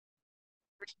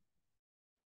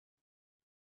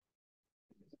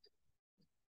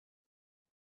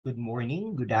Good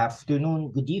morning, good afternoon,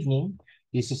 good evening.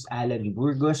 This is Alan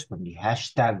Burgos from the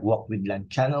 #WokwithLan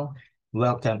channel.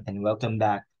 Welcome and welcome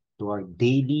back to our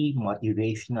daily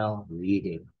motivational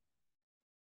reading.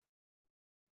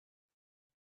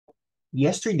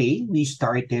 Yesterday, we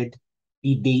started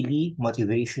the daily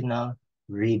motivational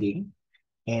reading,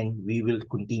 and we will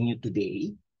continue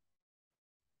today.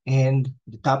 And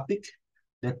the topic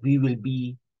that we will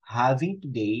be having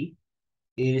today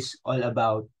is all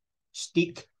about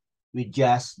stick with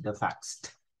just the facts.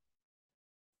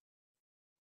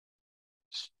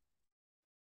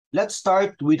 Let's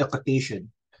start with a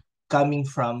quotation coming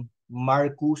from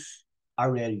Marcus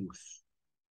Aurelius.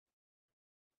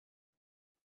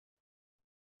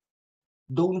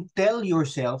 Don't tell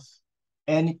yourself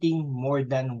anything more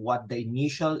than what the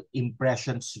initial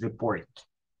impressions report.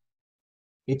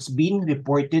 It's been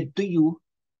reported to you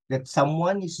that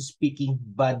someone is speaking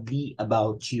badly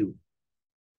about you.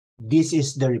 This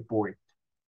is the report.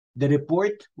 The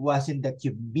report wasn't that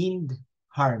you've been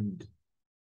harmed.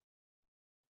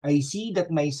 I see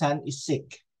that my son is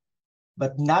sick,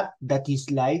 but not that his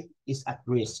life is at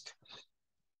risk.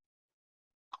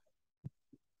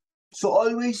 So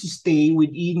always stay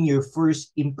within your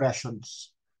first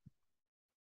impressions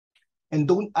and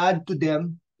don't add to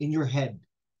them in your head.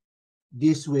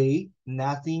 This way,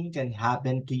 nothing can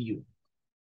happen to you.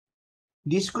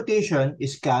 This quotation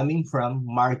is coming from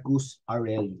Marcus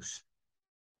Aurelius.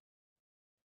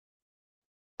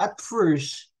 At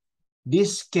first,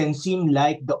 this can seem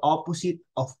like the opposite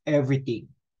of everything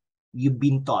you've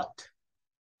been taught.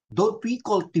 Don't we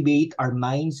cultivate our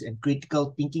minds and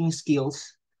critical thinking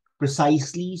skills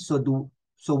precisely so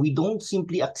we don't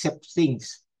simply accept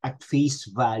things at face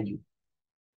value?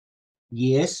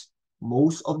 Yes,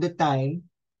 most of the time,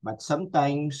 but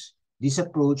sometimes this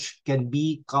approach can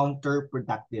be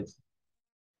counterproductive.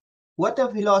 What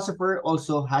a philosopher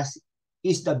also has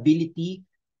is the ability,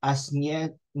 as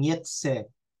Nietzsche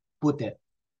put it,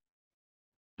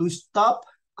 to stop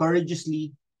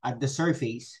courageously at the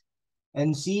surface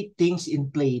and see things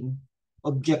in plain,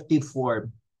 objective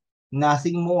form.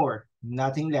 Nothing more,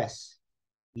 nothing less.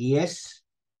 Yes,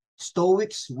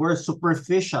 Stoics were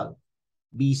superficial,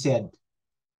 be said,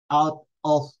 out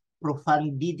of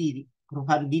profundity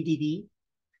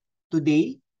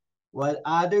today, while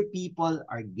other people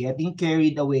are getting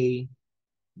carried away.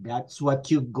 That's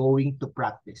what you're going to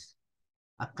practice.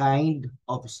 A kind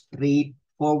of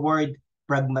straightforward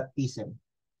pragmatism,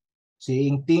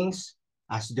 saying things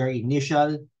as their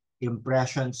initial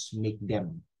impressions make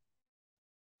them.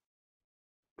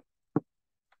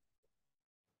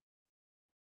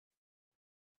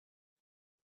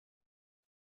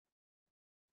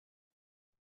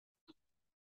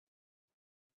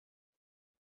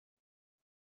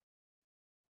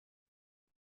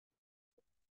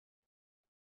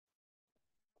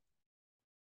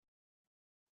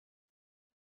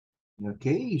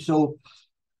 Okay, so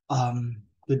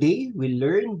today we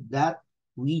learned that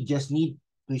we just need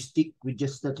to stick with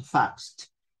just the facts.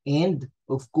 And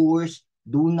of course,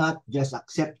 do not just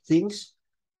accept things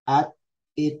at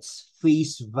its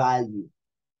face value.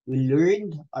 We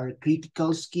learned our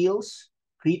critical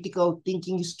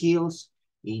thinking skills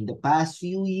in the past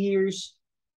few years.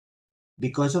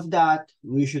 Because of that,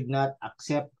 we should not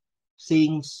accept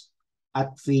things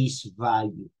at face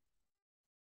value.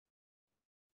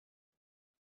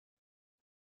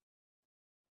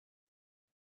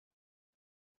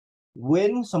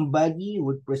 When somebody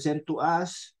would present to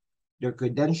us their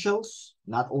credentials,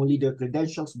 not only their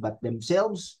credentials, but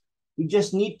themselves, we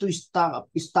just need to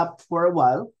stop for a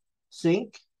while,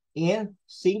 think, and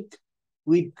think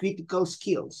with critical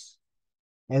skills.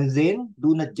 And then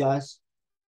do not just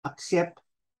accept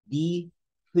the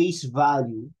face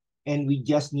value, and we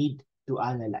just need to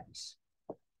analyze.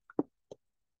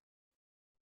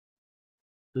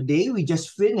 Today, we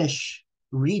just finished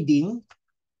reading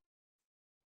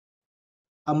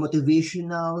a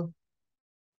motivational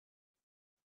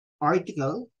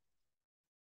article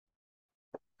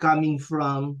coming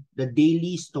from the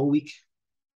Daily Stoic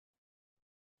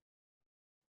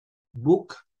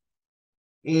book,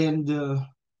 and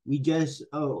we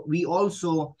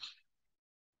also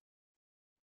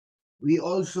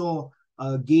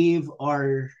gave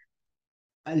our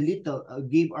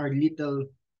little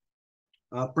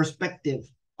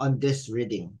perspective on this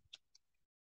reading.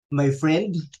 My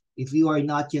friend, if you are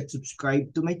not yet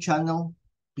subscribed to my channel,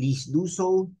 please do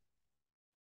so.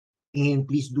 And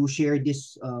please do share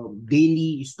this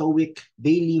daily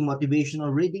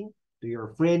motivational reading to your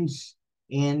friends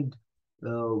and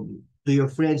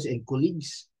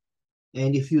colleagues.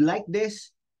 And if you like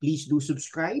this, please do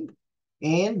subscribe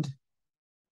and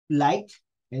like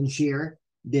and share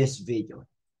this video.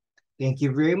 Thank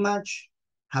you very much.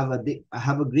 Have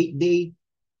a great day,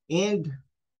 and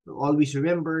always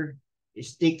remember,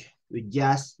 stick with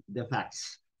just the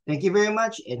facts. Thank you very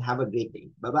much and have a great day.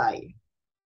 Bye-bye.